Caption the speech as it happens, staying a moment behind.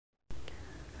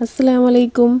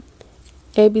Assalamualaikum.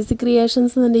 ABC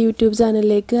Creations എന്ന YouTube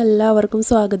ചാനലിലേക്ക് എല്ലാവർക്കും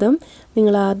സ്വാഗതം.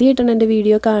 നിങ്ങൾ ആദ്യമായിട്ടാണ് എൻ്റെ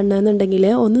വീഡിയോ കാണുന്നതെന്നുണ്ടെങ്കിൽ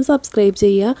ഒന്ന് സബ്സ്ക്രൈബ്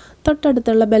ചെയ്യുക.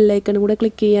 തൊട്ടടുത്തുള്ള ബെൽ ഐക്കൺ കൂടെ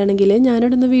ക്ലിക്ക് ചെയ്യുകയാണെങ്കിൽ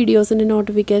ഞാനിടുന്ന വീഡിയോസിൻ്റെ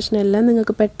നോട്ടിഫിക്കേഷൻ എല്ലാം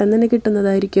നിങ്ങൾക്ക് പെട്ടെന്ന് തന്നെ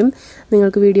കിട്ടുന്നതായിരിക്കും.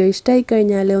 നിങ്ങൾക്ക് വീഡിയോ ഇഷ്ടമായി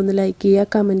കഴിഞ്ഞാൽ ഒന്ന് ലൈക്ക് ചെയ്യുക,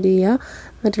 കമൻറ്റ് ചെയ്യുക,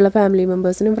 മറ്റുള്ള ഫാമിലി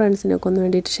മെമ്പേഴ്സിനും ഫ്രണ്ട്സിനും ഒക്കെ ഒന്ന്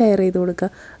വേണ്ടിയിട്ട് ഷെയർ ചെയ്ത്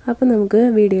കൊടുക്കുക. അപ്പോൾ നമുക്ക്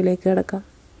വീഡിയോയിലേക്ക് കിടക്കാം.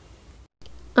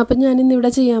 അപ്പോൾ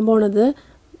ഞാനിന്നിവിടെ ചെയ്യാൻ പോണത്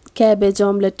cabbage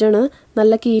omelette ആണ്.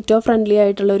 നല്ല കീറ്റോ ഫ്രണ്ട്ലി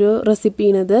ആയിട്ടുള്ളൊരു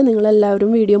റെസിപ്പിയാണിത്.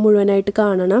 നിങ്ങളെല്ലാവരും വീഡിയോ മുഴുവനായിട്ട്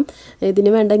കാണണം.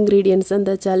 ഇതിന് വേണ്ട ഇൻഗ്രീഡിയൻസ്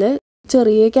എന്താ വെച്ചാൽ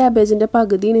ചെറിയ ക്യാബേജിൻ്റെ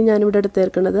പകുതിയാണ് ഞാനിവിടെ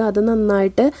എടുത്തേർക്കുന്നത്. അത്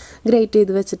നന്നായിട്ട് ഗ്രേറ്റ്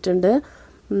ചെയ്ത് വെച്ചിട്ടുണ്ട്.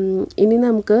 ഇനി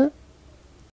നമുക്ക്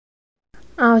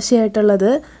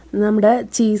ആവശ്യമായിട്ടുള്ളത് നമ്മുടെ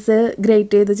ചീസ്,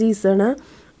 ഗ്രേറ്റ് ചെയ്ത ചീസാണ്.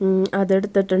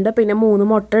 അതെടുത്തിട്ടുണ്ട്. പിന്നെ 3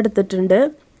 മുട്ട എടുത്തിട്ടുണ്ട്.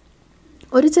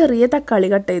 ഒരു ചെറിയ തക്കാളി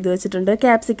കട്ട് ചെയ്ത് വെച്ചിട്ടുണ്ട്.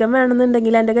 ക്യാപ്സിക്കം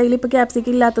വേണമെന്നുണ്ടെങ്കിൽ എൻ്റെ കയ്യിൽ ഇപ്പോൾ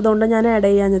ക്യാപ്സിക്കം ഇല്ലാത്തതുകൊണ്ട് ഞാൻ ആഡ്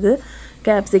ചെയ്യാഞ്ഞത്.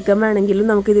 ക്യാപ്സിക്കം വേണമെങ്കിലും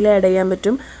നമുക്കിതിൽ ആഡ് ചെയ്യാൻ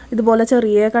പറ്റും. ഇതുപോലെ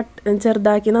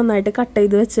ചെറുതാക്കി നന്നായിട്ട് കട്ട്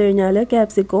ചെയ്ത് വെച്ച് കഴിഞ്ഞാൽ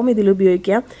ക്യാപ്സിക്കവും ഇതിൽ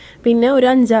ഉപയോഗിക്കാം. പിന്നെ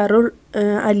ഒരു 5-6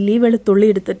 അല്ലി വെളുത്തുള്ളി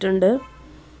എടുത്തിട്ടുണ്ട്.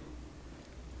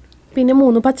 പിന്നെ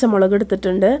 3 പച്ചമുളക്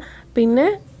എടുത്തിട്ടുണ്ട്. പിന്നെ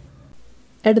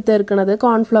എടുത്തേർക്കുന്നത്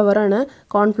കോൺഫ്ലവറാണ്.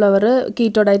 കോൺഫ്ലവർ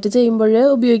കീറ്റോ ഡയറ്റ് ചെയ്യുമ്പോൾ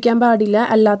ഉപയോഗിക്കാൻ പാടില്ല.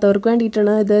 അല്ലാത്തവർക്ക്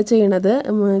വേണ്ടിയിട്ടാണ് ഇത് ചെയ്യണത്.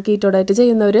 കീറ്റോ ഡയറ്റ്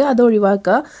ചെയ്യുന്നവർ അത്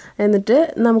ഒഴിവാക്കുക. എന്നിട്ട്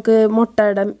നമുക്ക് മുട്ട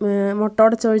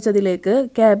ഉടച്ചൊഴിച്ചതിലേക്ക്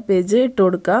ക്യാബേജ് ഇട്ട്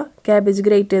കൊടുക്കുക. ക്യാബേജ്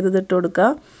ഗ്രേറ്റ് ചെയ്തത് ഇട്ട്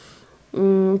കൊടുക്കുക.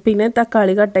 പിന്നെ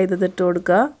തക്കാളി കട്ട് ചെയ്തത് ഇട്ട്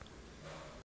കൊടുക്കുക.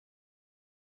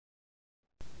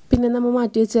 പിന്നെ നമ്മൾ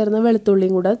മാറ്റി വെച്ചേർന്ന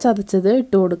വെളുത്തുള്ളിയും കൂടെ ചതച്ചത്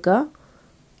ഇട്ട് കൊടുക്കുക.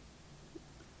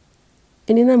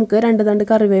 ഇനി നമുക്ക് 2 തണ്ട്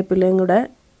കറിവേപ്പിലയും കൂടെ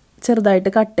ചെറുതായിട്ട്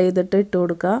കട്ട് ചെയ്തിട്ട് ഇട്ട്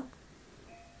കൊടുക്കുക.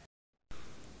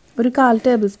 ഒരു 1/4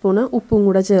 ടേബിൾ സ്പൂണ് ഉപ്പും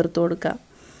കൂടെ ചേർത്ത് കൊടുക്കുക.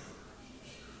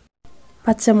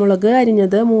 പച്ചമുളക്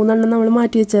അരിഞ്ഞത് 3 നമ്മൾ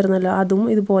മാറ്റി വെച്ചിരുന്നല്ലോ, അതും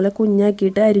ഇതുപോലെ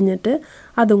കുഞ്ഞാക്കിയിട്ട് അരിഞ്ഞിട്ട്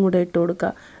അതും കൂടെ ഇട്ട്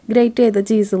കൊടുക്കുക. ഗ്രേറ്റ് ചെയ്ത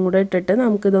ചീസും കൂടെ ഇട്ടിട്ട്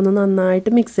നമുക്കിതൊന്ന്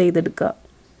നന്നായിട്ട് മിക്സ് ചെയ്തെടുക്കുക.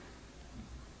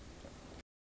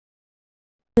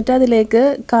 എന്നിട്ട് അതിലേക്ക്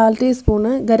 1/4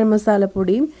 ടീസ്പൂണ് ഗരം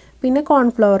മസാലപ്പൊടിയും പിന്നെ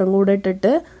കോൺഫ്ലവറും കൂടെ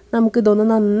ഇട്ടിട്ട് നമുക്കിതൊന്ന്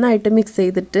നന്നായിട്ട് മിക്സ്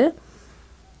ചെയ്തിട്ട്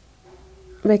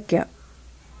വയ്ക്കാം.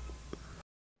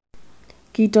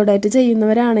 കീറ്റോ ഡയറ്റ്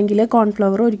ചെയ്യുന്നവരാണെങ്കിൽ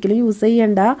കോൺഫ്ലവർ ഒരിക്കലും യൂസ്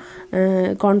ചെയ്യണ്ട.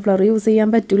 കോൺഫ്ലവർ യൂസ് ചെയ്യാൻ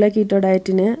പറ്റില്ല കീറ്റോ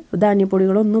ഡയറ്റിന്.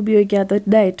 ധാന്യപ്പൊടികളൊന്നും ഉപയോഗിക്കാത്ത ഒരു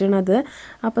ഡയറ്റാണത്.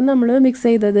 അപ്പം നമ്മൾ മിക്സ്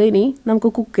ചെയ്തത് ഇനി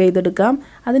നമുക്ക് കുക്ക് ചെയ്തെടുക്കാം.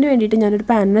 അതിന് വേണ്ടിയിട്ട് ഞാനൊരു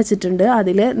പാൻ വെച്ചിട്ടുണ്ട്.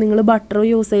 അതിൽ നിങ്ങൾ ബട്ടർ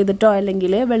യൂസ് ചെയ്തിട്ടോ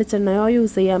അല്ലെങ്കിൽ വെളിച്ചെണ്ണയോ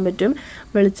യൂസ് ചെയ്യാൻ പറ്റും.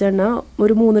 വെളിച്ചെണ്ണ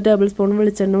ഒരു 3 ടേബിൾ സ്പൂൺ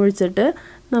വെളിച്ചെണ്ണ ഒഴിച്ചിട്ട്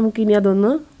നമുക്കിനി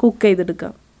അതൊന്ന് കുക്ക്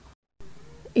ചെയ്തെടുക്കാം.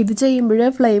 ഇത് ചെയ്യുമ്പോൾ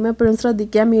ഫ്ലെയിം എപ്പോഴും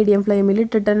ശ്രദ്ധിക്കുക. മീഡിയം ഫ്ലെയിമിൽ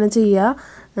ഇട്ടിട്ട് തന്നെ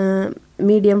ചെയ്യുക.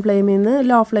 മീഡിയം ഫ്ലെയിമിൽ നിന്ന്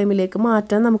ലോ ഫ്ലെയിമിലേക്ക്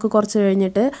മാറ്റാം നമുക്ക് കുറച്ച്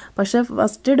കഴിഞ്ഞിട്ട്. പക്ഷേ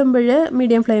ഫസ്റ്റ് ഇടുമ്പോൾ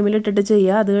മീഡിയം ഫ്ലെയിമിൽ ഇട്ടിട്ട്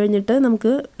ചെയ്യുക. അത് കഴിഞ്ഞിട്ട്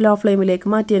നമുക്ക് ലോ ഫ്ലെയിമിലേക്ക്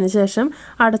മാറ്റിയതിന് ശേഷം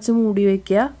അടച്ച് മൂടി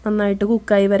വയ്ക്കുക. നന്നായിട്ട്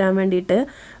കുക്കായി വരാൻ വേണ്ടിയിട്ട്.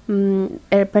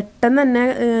 പെട്ടെന്ന് തന്നെ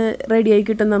റെഡിയായി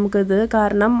കിട്ടും നമുക്കിത്.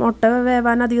 കാരണം മുട്ട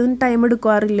വേവാൻ അധികം ടൈം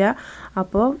എടുക്കാറില്ല.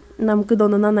 അപ്പോൾ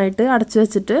നമുക്കിതൊന്ന് നന്നായിട്ട് അടച്ച്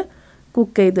വെച്ചിട്ട്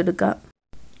കുക്ക് ചെയ്തെടുക്കാം.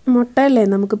 മുട്ടയല്ലേ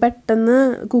നമുക്ക് പെട്ടെന്ന്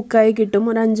കുക്കായി കിട്ടും.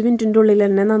 ഒരു 5 മിനിറ്റിൻ്റെ ഉള്ളിൽ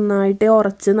തന്നെ നന്നായിട്ട്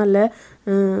ഉറച്ച് നല്ല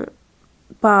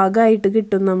പാകമായിട്ട്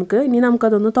കിട്ടും നമുക്ക്. ഇനി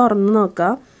നമുക്കതൊന്ന് തുറന്ന്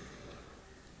നോക്കാം.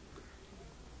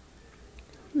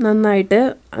 നന്നായിട്ട്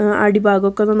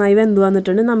അടിഭാഗമൊക്കെ നന്നായി വെന്ത്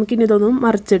വന്നിട്ടുണ്ട്. നമുക്കിനി ഇതൊന്നും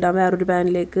മറിച്ചിടാം വേറൊരു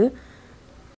പാനിലേക്ക്.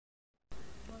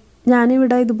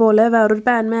 ഞാനിവിടെ ഇതുപോലെ വേറൊരു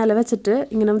പാൻ മേലെ വെച്ചിട്ട്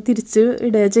ഇങ്ങനെ തിരിച്ച്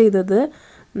ഇടുക ചെയ്തത്.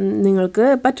 നിങ്ങൾക്ക്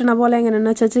പറ്റണ പോലെ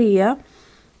എങ്ങനെയാണെന്ന് വെച്ചാൽ ചെയ്യുക.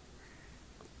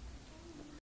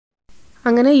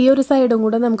 അങ്ങനെ ഈ ഒരു സൈഡും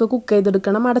കൂടെ നമുക്ക് കുക്ക്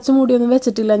ചെയ്തെടുക്കണം. അടച്ചു മൂടിയൊന്നും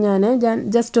വെച്ചിട്ടില്ല. ഞാൻ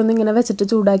ജസ്റ്റ് ഒന്ന് ഇങ്ങനെ വെച്ചിട്ട്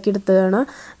ചൂടാക്കി എടുത്തതാണ്.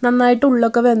 നന്നായിട്ട്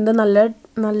ഉള്ളൊക്കെ വെന്ത്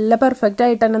നല്ല പെർഫെക്റ്റ്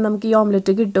ആയിട്ട് തന്നെ നമുക്ക് ഈ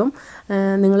ഓംലെറ്റ് കിട്ടും.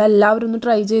 നിങ്ങളെല്ലാവരും ഒന്ന്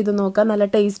ട്രൈ ചെയ്ത് നോക്കുക. നല്ല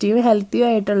ടേസ്റ്റിയും ഹെൽത്തിയും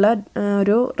ആയിട്ടുള്ള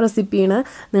ഒരു റെസിപ്പിയാണ്.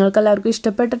 നിങ്ങൾക്കെല്ലാവർക്കും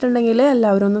ഇഷ്ടപ്പെട്ടിട്ടുണ്ടെങ്കിൽ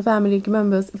എല്ലാവരും ഒന്ന്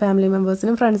ഫാമിലി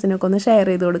മെമ്പേഴ്സിനും ഫ്രണ്ട്സിനൊക്കെ ഒന്ന് ഷെയർ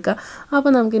ചെയ്ത് കൊടുക്കുക.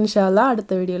 അപ്പോൾ നമുക്ക് ഇൻഷാ അല്ലാഹ്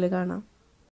അടുത്ത വീഡിയോയിൽ കാണാം.